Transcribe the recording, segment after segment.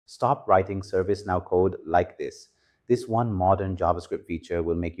Stop writing ServiceNow code like this. This one modern JavaScript feature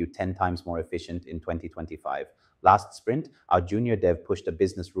will make you 10 times more efficient in 2025. Last sprint, our junior dev pushed a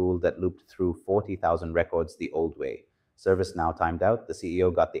business rule that looped through 40,000 records the old way. ServiceNow timed out, the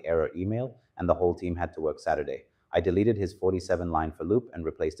CEO got the error email, and the whole team had to work Saturday. I deleted his 47-line for loop and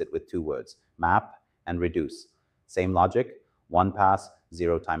replaced it with 2 words, map and reduce. Same logic, 1 pass,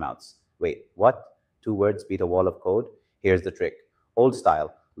 0 timeouts. Wait, what? 2 words beat a wall of code? Here's the trick. Old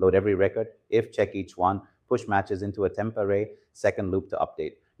style, load every record, if check each one, push matches into a temp array, second loop to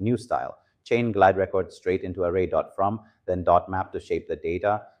update. New style, chain glide record straight into array.from, then .map to shape the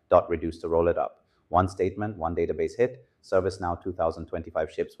data, .reduce to roll it up. One statement, one database hit. ServiceNow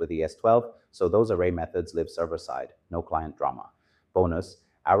 2025 ships with ES12, so those array methods live server-side, no client drama. Bonus,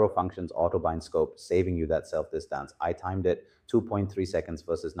 arrow functions auto-bind scope, saving you that self-distance. I timed it 2.3 seconds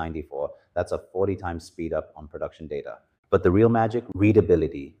versus 94. That's a 40 times speed up on production data. But the real magic,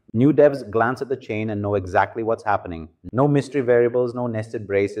 readability. New devs glance at the chain and know exactly what's happening. No mystery variables, no nested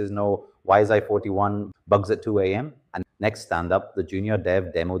braces, no why is I 41 bugs at 2 a.m. And next stand up, the junior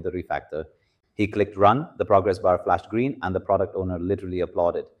dev demoed the refactor. He clicked run, the progress bar flashed green, and the product owner literally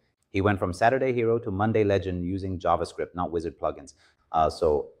applauded. He went from Saturday hero to Monday legend using JavaScript, not wizard plugins.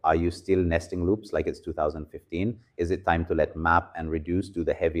 So are you still nesting loops like it's 2015? Is it time to let map and reduce do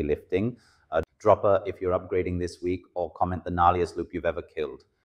the heavy lifting? Drop a if you're upgrading this week, or comment the gnarliest loop you've ever killed.